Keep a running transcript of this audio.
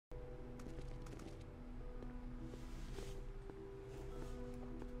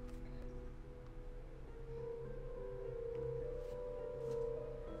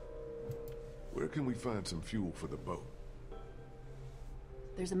can we find some fuel for the boat?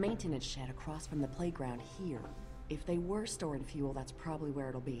 There's a maintenance shed across from the playground here. If they were storing fuel, that's probably where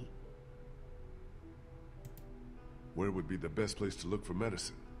it'll be. Where would be the best place to look for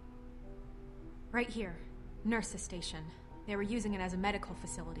medicine? Right here. Nurse's station. They were using it as a medical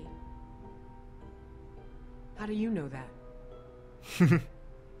facility. How do you know that?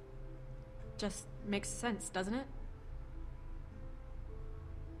 Just makes sense, doesn't it?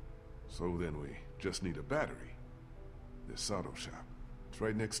 So then we just need a battery. This auto shop. It's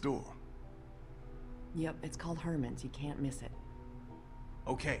right next door. Yep, it's called Herman's. You can't miss it.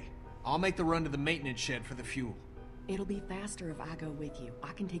 Okay, I'll make the run to the maintenance shed for the fuel. It'll be faster if I go with you.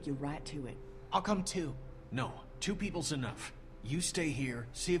 I can take you right to it. I'll come too. No, 2 people's enough. You stay here,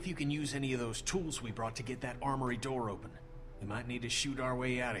 see if you can use any of those tools we brought to get that armory door open. We might need to shoot our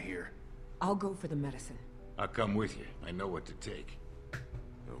way out of here. I'll go for the medicine. I'll come with you. I know what to take.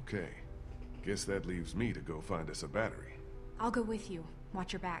 Okay. Guess that leaves me to go find us a battery. I'll go with you.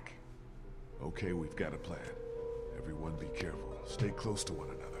 Watch your back. Okay, we've got a plan. Everyone be careful. Stay close to one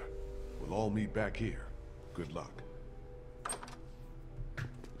another. We'll all meet back here. Good luck.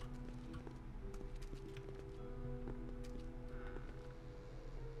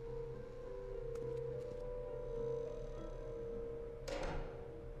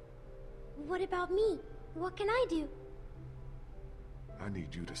 What about me? What can I do? I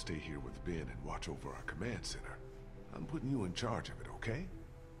need you to stay here with Ben and watch over our command center. I'm putting you in charge of it, okay?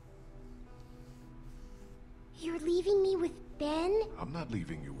 You're leaving me with Ben? I'm not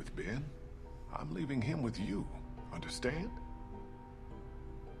leaving you with Ben. I'm leaving him with you. Understand?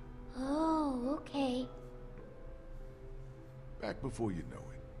 Oh, okay. Back before you know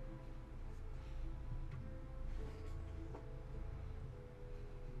it.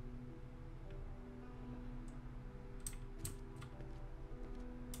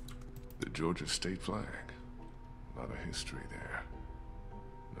 The Georgia state flag. A lot of history there.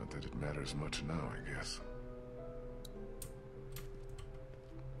 Not that it matters much now, I guess.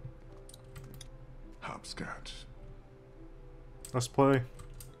 Hopscotch. Let's play.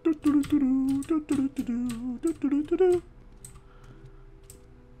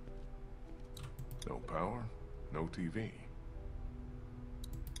 No power, no TV.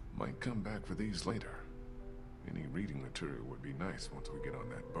 Might come back for these later. Any reading material would be nice once we get on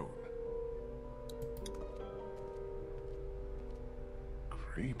that boat.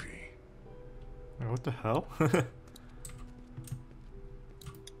 Creepy. What the hell?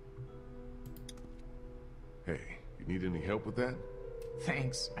 Hey, you need any help with that?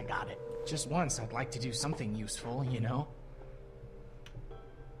 Thanks, I got it. Just once, I'd like to do something useful, you know?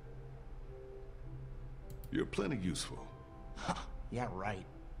 You're plenty useful. Huh, yeah, right.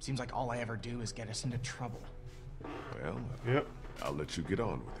 Seems like all I ever do is get us into trouble. Well, Yep. I'll let you get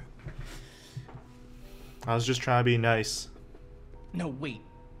on with it. I was just trying to be nice. No, wait.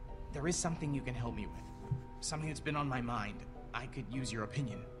 There is something you can help me with. Something that's been on my mind. I could use your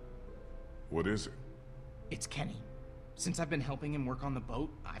opinion. What is it? It's Kenny. Since I've been helping him work on the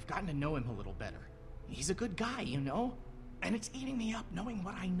boat, I've gotten to know him a little better. He's a good guy, you know? And it's eating me up knowing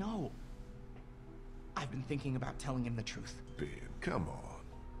what I know. I've been thinking about telling him the truth. Ben, come on.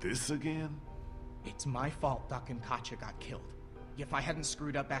 This again? It's my fault Duck and Katya got killed. If I hadn't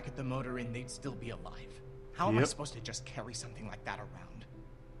screwed up back at the motor inn, they'd still be alive. How am I supposed to just carry something like that around?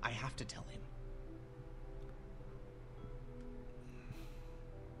 I have to tell him.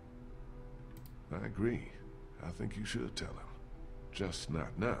 I agree. I think you should tell him. Just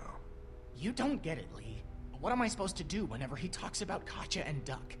not now. You don't get it, Lee. What am I supposed to do whenever he talks about Katya and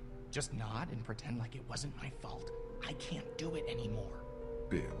Duck? Just nod and pretend like it wasn't my fault? I can't do it anymore.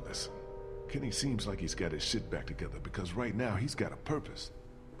 Ben, listen. Kenny seems like he's got his shit back together because right now he's got a purpose.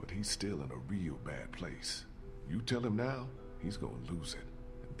 But he's still in a real bad place. You tell him now, he's gonna lose it.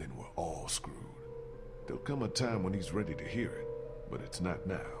 And then we're all screwed. There'll come a time when he's ready to hear it. But it's not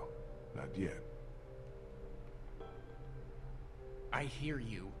now. Not yet. I hear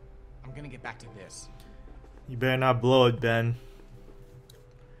you. I'm gonna get back to this. You better not blow it, Ben.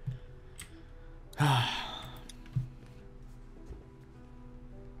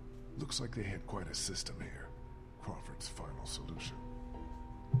 Looks like they had quite a system here. Crawford's final solution.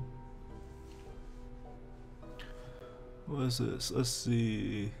 What is this? Let's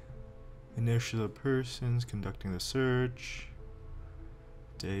see. Initial persons conducting the search.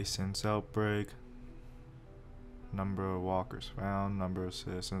 Day since outbreak. Number of walkers found. Number of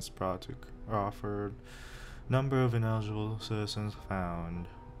citizens brought to Crawford. Number of ineligible citizens found.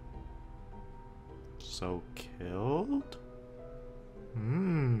 So killed?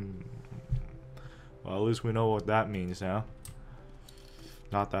 Well, at least we know what that means now.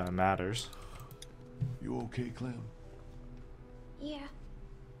 Not that it matters. You okay, Clem? Yeah.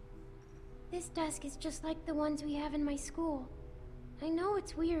 This desk is just like the ones we have in my school. I know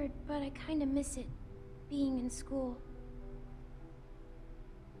it's weird, but I kinda miss it, being in school.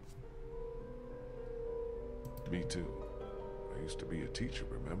 Me too. I used to be a teacher,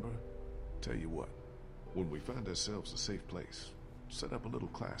 remember? Tell you what, when we find ourselves a safe place, set up a little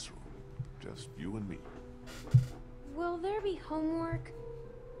classroom. Just you and me. Will there be homework?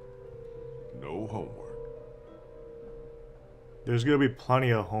 No homework. There's gonna be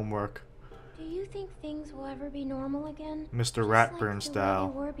plenty of homework. Do you think things will ever be normal again? Mr. Just Ratburn like style.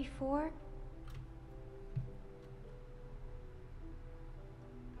 The way they were before?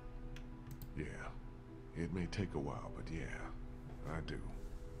 Yeah. It may take a while, but yeah, I do.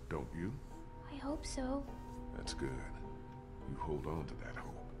 Don't you? I hope so. That's good. You hold on to that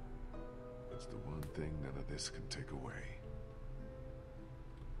hope. It's the one thing none of this can take away.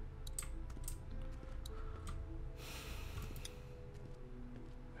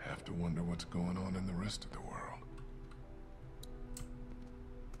 Have to wonder what's going on in the rest of the world.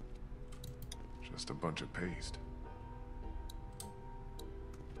 Just a bunch of paste.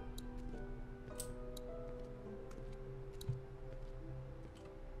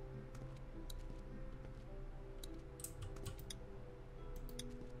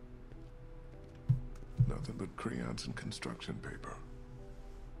 Nothing but crayons and construction paper.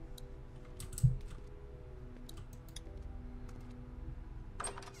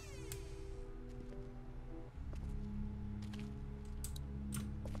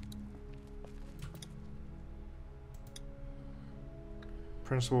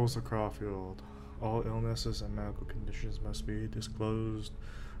 Principles of Caulfield. All illnesses and medical conditions must be disclosed.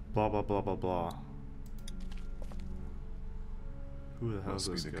 Blah blah blah blah blah. Who the hell is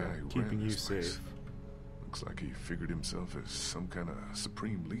Must this be the guy? guy who Keeping ran you this place. safe. Looks like he figured himself as some kind of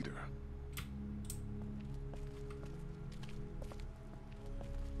supreme leader.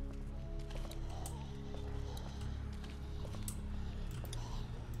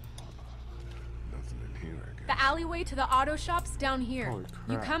 Nothing in here, I guess. The alleyway to the auto shop's down here. Holy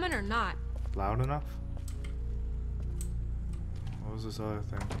You crap. coming or not? Loud enough? What was this other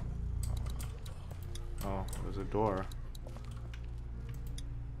thing? Oh, there's a door.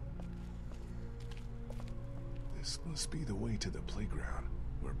 This must be the way to the playground,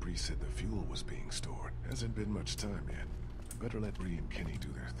 where Bree said the fuel was being stored. Hasn't been much time yet. Better let Bree and Kenny do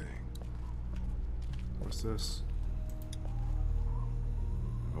their thing. What's this?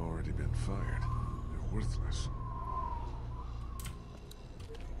 They've already been fired. They're worthless.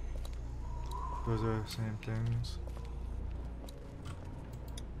 Those are the same things.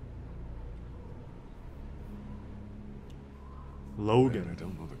 Man, Logan. I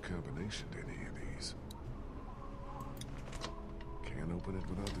don't know the combination to any of these. Can't open it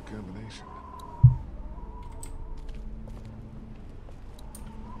without the combination.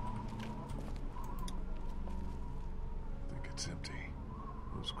 I think it's empty.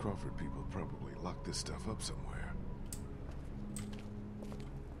 Those Crawford people probably locked this stuff up somewhere.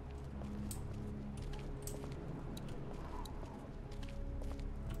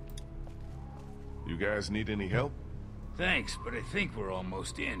 You guys need any help? Thanks, but I think we're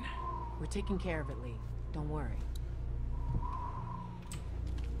almost in. We're taking care of it, Lee. Don't worry.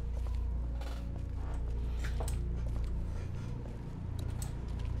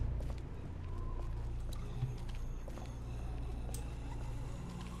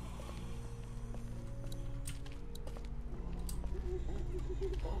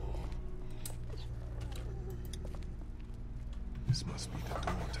 This must be the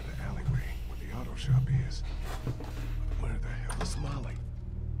door to the alleyway where the auto shop is. Where the hell is Molly?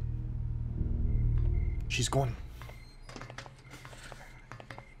 She's gone.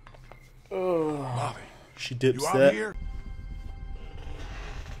 Molly, She dips you out that. here?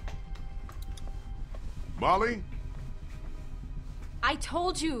 Molly? I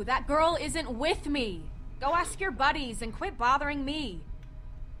told you, that girl isn't with me. Go ask your buddies and quit bothering me.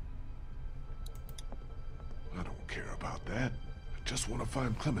 I don't care about that. I just want to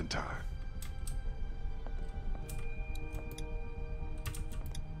find Clementine.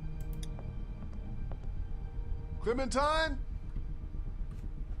 Clementine?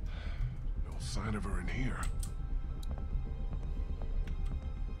 No sign of her in here.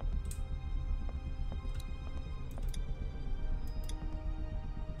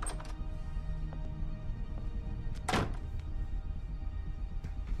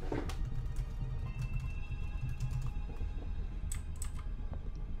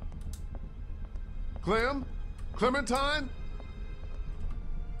 Clem? Clementine?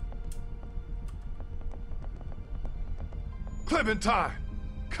 Clementine!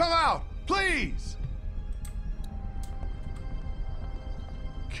 Come out, please!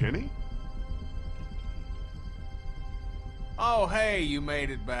 Kenny? Oh, hey, you made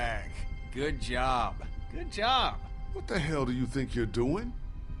it back. Good job. Good job. What the hell do you think you're doing?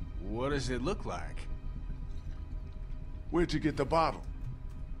 What does it look like? Where'd you get the bottle?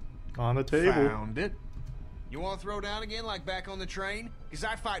 On the table. Found it. You want to throw down again like back on the train? Because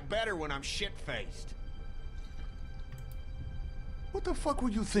I fight better when I'm shit-faced. What the fuck were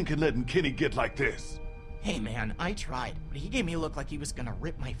you thinking letting Kenny get like this? Hey man, I tried, but he gave me a look like he was gonna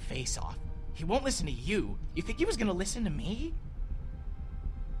rip my face off. He won't listen to you. You think he was gonna listen to me?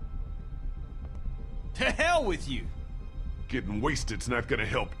 To hell with you. Getting wasted's not gonna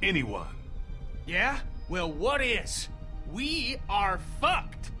help anyone. Yeah? Well, what is? We are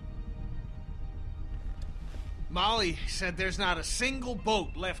fucked. Molly said there's not a single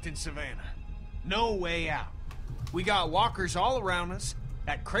boat left in Savannah. No way out. We got walkers all around us,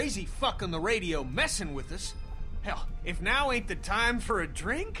 that crazy fuck on the radio messing with us. Hell, if now ain't the time for a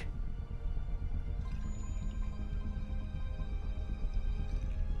drink?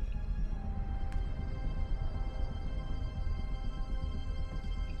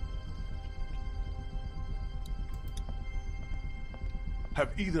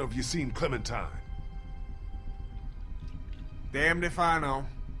 Have either of you seen Clementine? Damned if I know.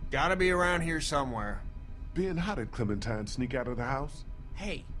 Gotta be around here somewhere. Ben, how did Clementine sneak out of the house?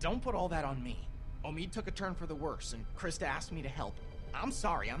 Hey, don't put all that on me. Omid took a turn for the worse, and Krista asked me to help. I'm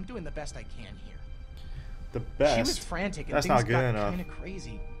sorry, I'm doing the best I can here. The best? She was frantic and That's things not good got enough. kind of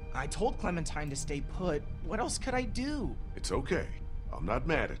crazy. I told Clementine to stay put. What else could I do? It's okay. I'm not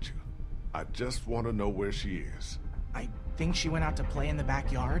mad at you. I just want to know where she is. I think she went out to play in the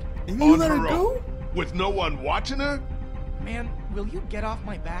backyard. And you On let her her go? own? With no one watching her? Man, will you get off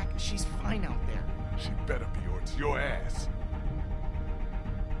my back? She's fine out there. She better be, or it's your ass.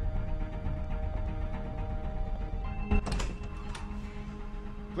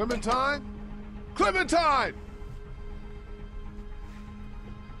 Clementine? Clementine!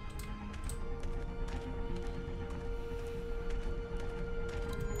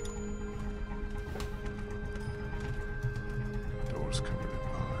 Doors coming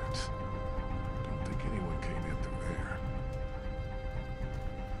in lines. Don't think anyone came in through there.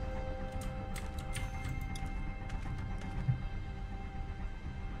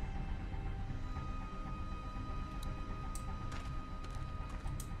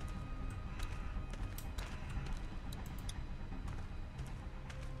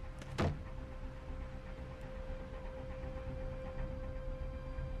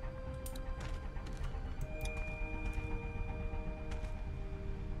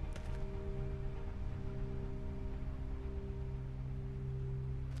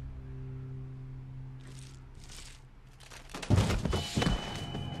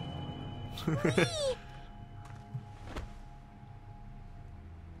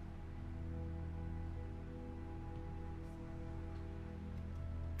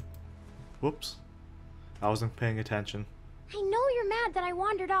 Whoops. I wasn't paying attention. I know you're mad that I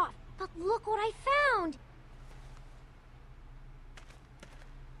wandered off, but look what I found!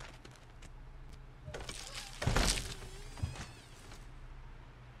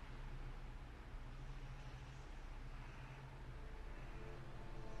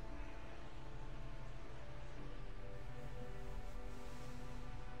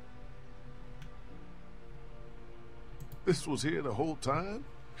 This was here the whole time?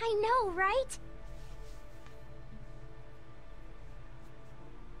 I know, right?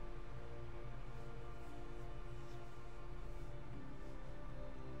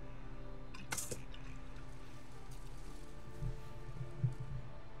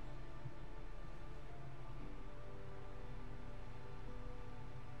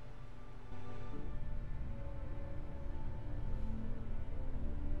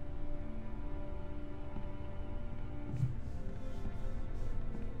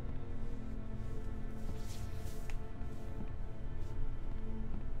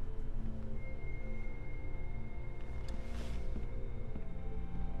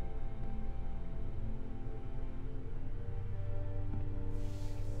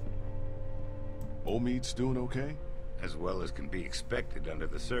 Omid's doing okay? As well as can be expected under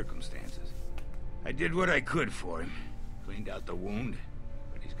the circumstances. I did what I could for him. Cleaned out the wound,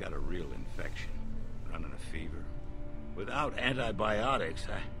 but he's got a real infection. Running a fever. Without antibiotics,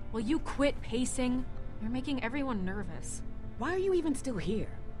 Will you quit pacing? You're making everyone nervous. Why are you even still here?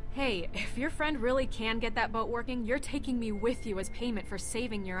 Hey, if your friend really can get that boat working, you're taking me with you as payment for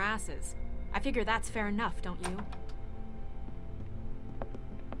saving your asses. I figure that's fair enough, don't you?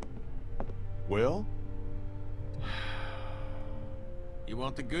 Well? You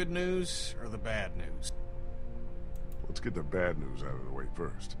want the good news or the bad news? Let's get the bad news out of the way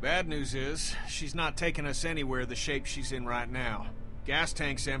first. Bad news is, she's not taking us anywhere the shape she's in right now. Gas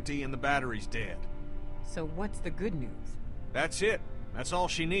tank's empty and the battery's dead. So what's the good news? That's it. That's all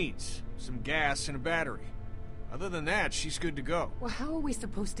she needs. Some gas and a battery. Other than that, she's good to go. Well, how are we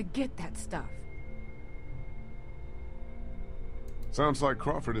supposed to get that stuff? Sounds like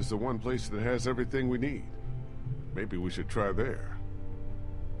Crawford is the one place that has everything we need. Maybe we should try there.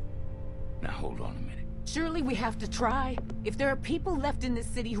 Now hold on a minute. Surely we have to try. If there are people left in this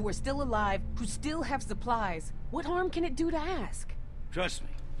city who are still alive, who still have supplies, what harm can it do to ask? Trust me,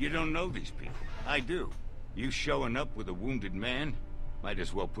 you don't know these people. I do. You showing up with a wounded man, might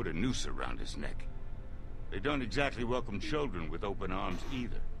as well put a noose around his neck. They don't exactly welcome children with open arms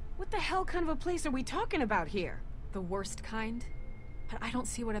either. What the hell kind of a place are we talking about here? The worst kind? But I don't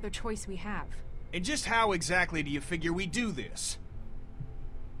see what other choice we have. And just how exactly do you figure we do this?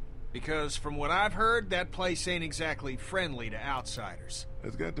 Because from what I've heard, that place ain't exactly friendly to outsiders.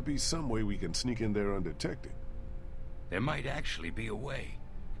 There's got to be some way we can sneak in there undetected. There might actually be a way.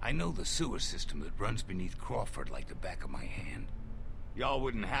 I know the sewer system that runs beneath Crawford like the back of my hand. Y'all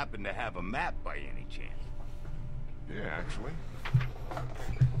wouldn't happen to have a map by any chance? Yeah, actually.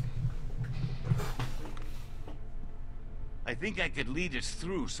 I think I could lead us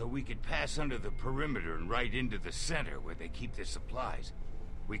through so we could pass under the perimeter and right into the center where they keep their supplies.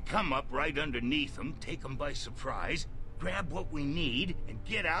 We come up right underneath them, take them by surprise, grab what we need, and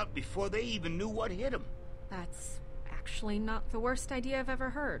get out before they even knew what hit them. That's actually not the worst idea I've ever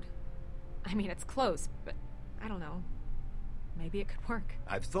heard. I mean, it's close, but I don't know. Maybe it could work.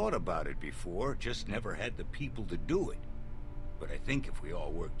 I've thought about it before, just never had the people to do it. But I think if we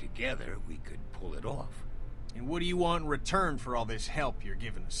all work together, we could pull it off. And what do you want in return for all this help you're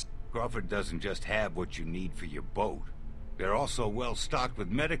giving us? Crawford doesn't just have what you need for your boat. They're also well stocked with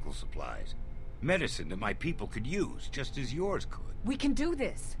medical supplies. Medicine that my people could use, just as yours could. We can do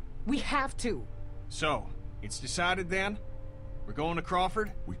this. We have to. So, it's decided then? We're going to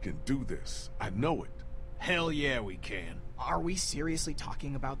Crawford? We can do this. I know it. Hell yeah, we can. Are we seriously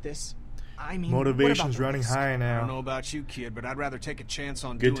talking about this? I mean, Motivation's running high I now. don't know about you, kid, but I'd rather take a chance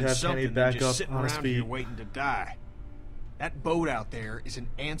on Good to doing have Kenny something back than just up sitting on his around here feet. waiting to die. That boat out there is an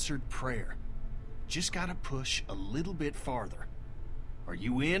answered prayer. Just gotta push a little bit farther. Are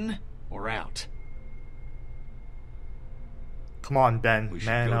you in or out? Come on, Ben. We should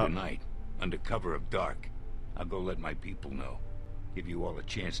Man go up. tonight, under cover of dark. I'll go let my people know. Give you all a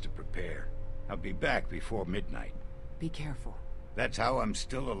chance to prepare. I'll be back before midnight. Be careful. That's how I'm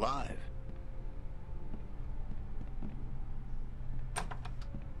still alive.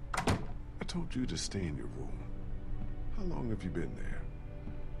 I told you to stay in your room. How long have you been there?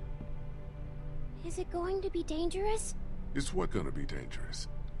 Is it going to be dangerous? Is what gonna be dangerous?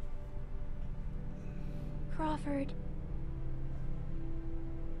 Crawford.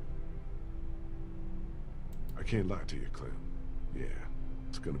 I can't lie to you, Clem. Yeah,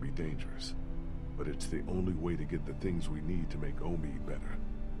 it's gonna be dangerous. But it's the only way to get the things we need to make Omid better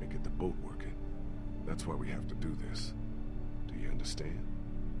and get the boat working. That's why we have to do this. Do you understand?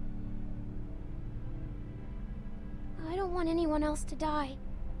 I don't want anyone else to die.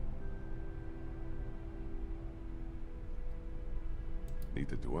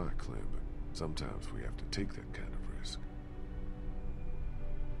 Neither do I, Clem, but sometimes we have to take that kind of risk.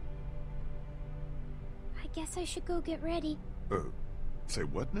 I guess I should go get ready. Say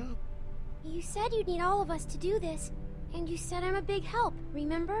what now? You said you'd need all of us to do this, and you said I'm a big help,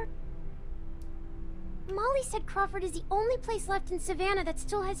 remember? Molly said Crawford is the only place left in Savannah that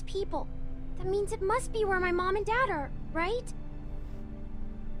still has people. That means it must be where my mom and dad are, right?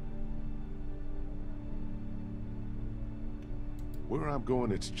 Where I'm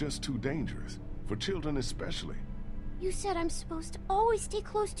going, it's just too dangerous. For children especially. You said I'm supposed to always stay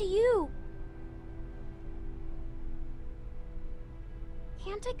close to you.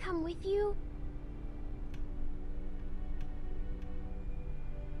 Can't I come with you?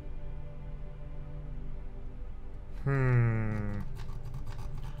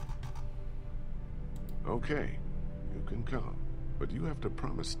 Okay, you can come. But you have to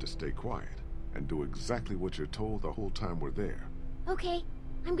promise to stay quiet and do exactly what you're told the whole time we're there. Okay,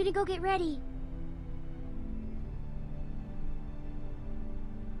 I'm gonna go get ready.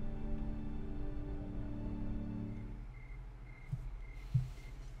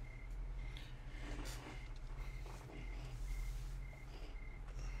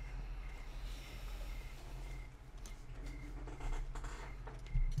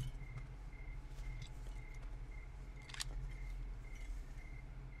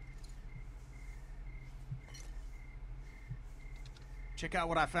 Check out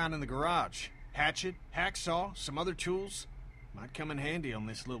what I found in the garage. Hatchet, hacksaw, some other tools. Might come in handy on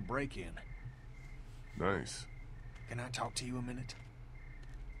this little break-in. Nice. Can I talk to you a minute?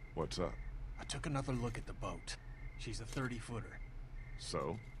 What's up? I took another look at the boat. She's a 30-footer.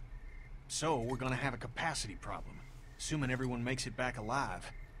 So? So, we're gonna have a capacity problem. Assuming everyone makes it back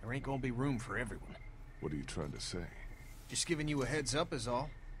alive, there ain't gonna be room for everyone. What are you trying to say? Just giving you a heads up is all.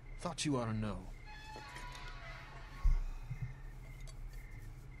 Thought you ought to know.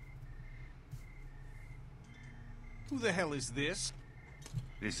 Who the hell is this?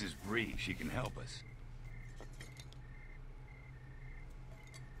 This is Bree. She can help us.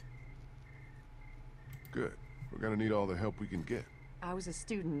 Good. We're gonna need all the help we can get. I was a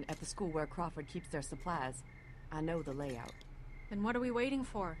student at the school where Crawford keeps their supplies. I know the layout. Then what are we waiting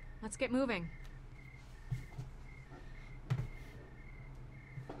for? Let's get moving.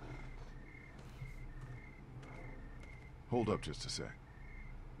 Hold up just a sec.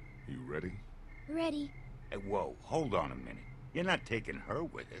 You ready? Ready. Hey, whoa, hold on a minute. You're not taking her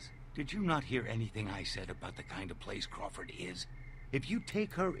with us. Did you not hear anything I said about the kind of place Crawford is? If you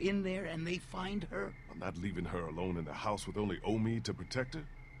take her in there and they find her... I'm not leaving her alone in the house with only Omi to protect her.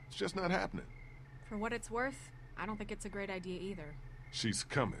 It's just not happening. For what it's worth, I don't think it's a great idea either. She's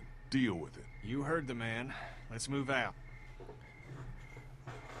coming. Deal with it. You heard the man. Let's move out.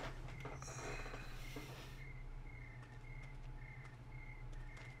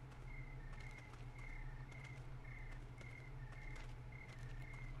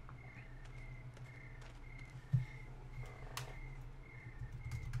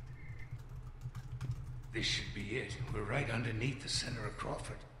 This should be it. We're right underneath the center of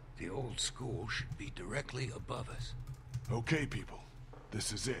Crawford. The old school should be directly above us. Okay, people.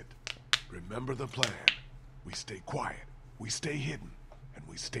 This is it. Remember the plan. We stay quiet, we stay hidden, and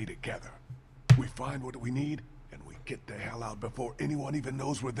we stay together. We find what we need, and we get the hell out before anyone even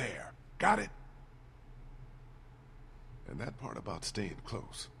knows we're there. Got it? And that part about staying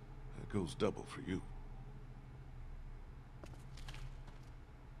close, that goes double for you.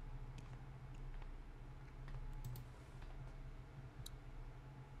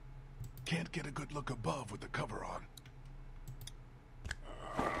 Can't get a good look above with the cover on.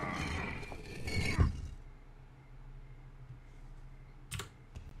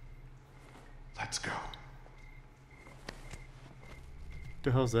 Let's go.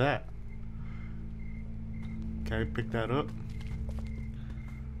 The hell's that? Can I pick that up?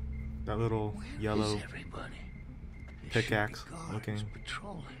 That little yellow pickaxe looking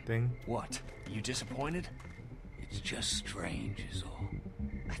thing. What? You disappointed? It's just strange is all.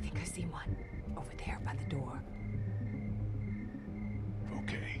 I think I see one. Over there by the door.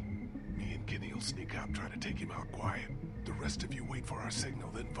 Okay. Me and Kenny will sneak out, try to take him out quiet. The rest of you wait for our signal,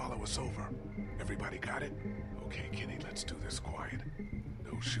 then follow us over. Everybody got it? Okay, Kenny, let's do this quiet.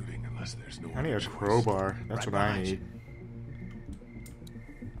 No shooting unless there's no I need a choice. crowbar. That's Right what I behind you. need.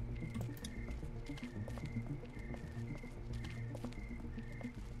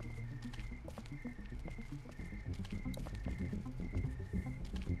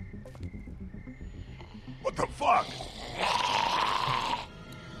 What the fuck?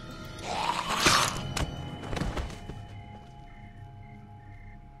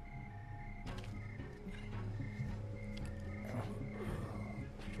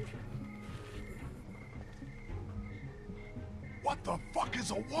 What the fuck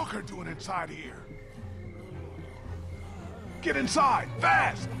is a walker doing inside here? Get inside,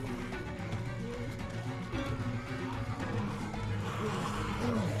 fast!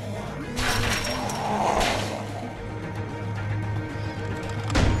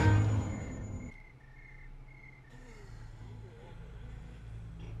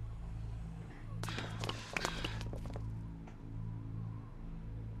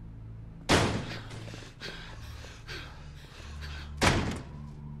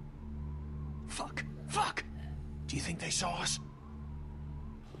 Fuck! Do you think they saw us?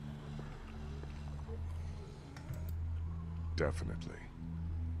 Definitely.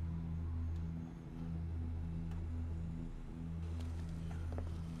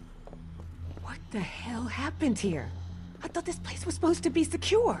 What the hell happened here? I thought this place was supposed to be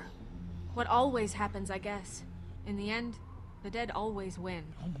secure. What always happens, I guess. In the end, the dead always win.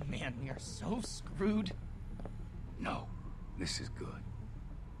 Oh man, we are so screwed. No, this is good.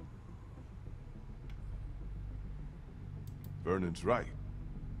 Vernon's right.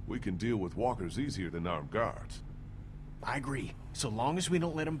 We can deal with walkers easier than armed guards. I agree. So long as we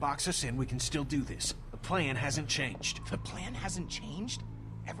don't let them box us in, we can still do this. The plan hasn't changed. The plan hasn't changed?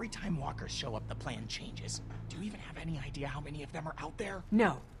 Every time walkers show up, the plan changes. Do you even have any idea how many of them are out there?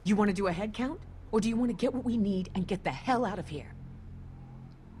 No. You want to do a head count? Or do you want to get what we need and get the hell out of here?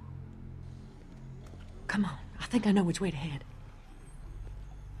 Come on, I think I know which way to head.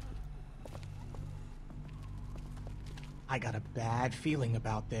 I got a bad feeling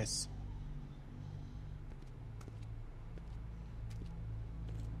about this.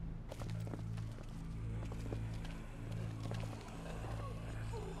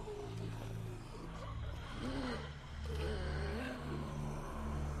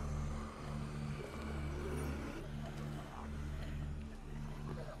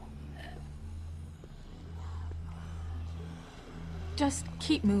 Just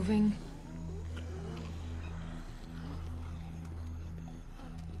keep moving.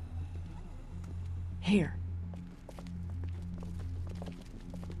 Here.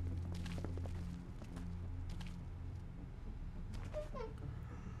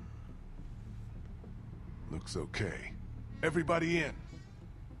 Looks okay. Everybody in.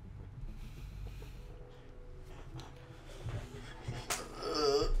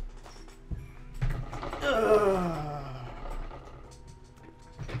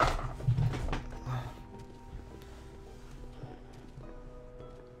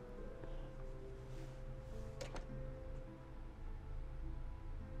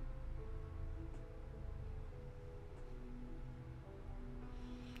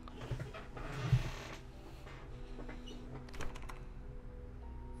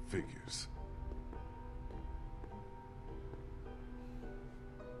 Figures.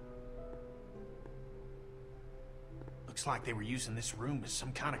 Looks like they were using this room as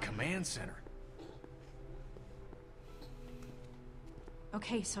some kind of command center.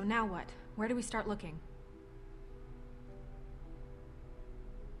 Okay, so now what? Where do we start looking?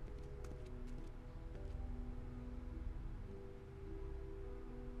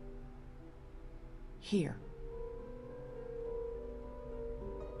 Here.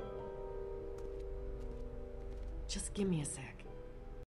 Just give me a sec.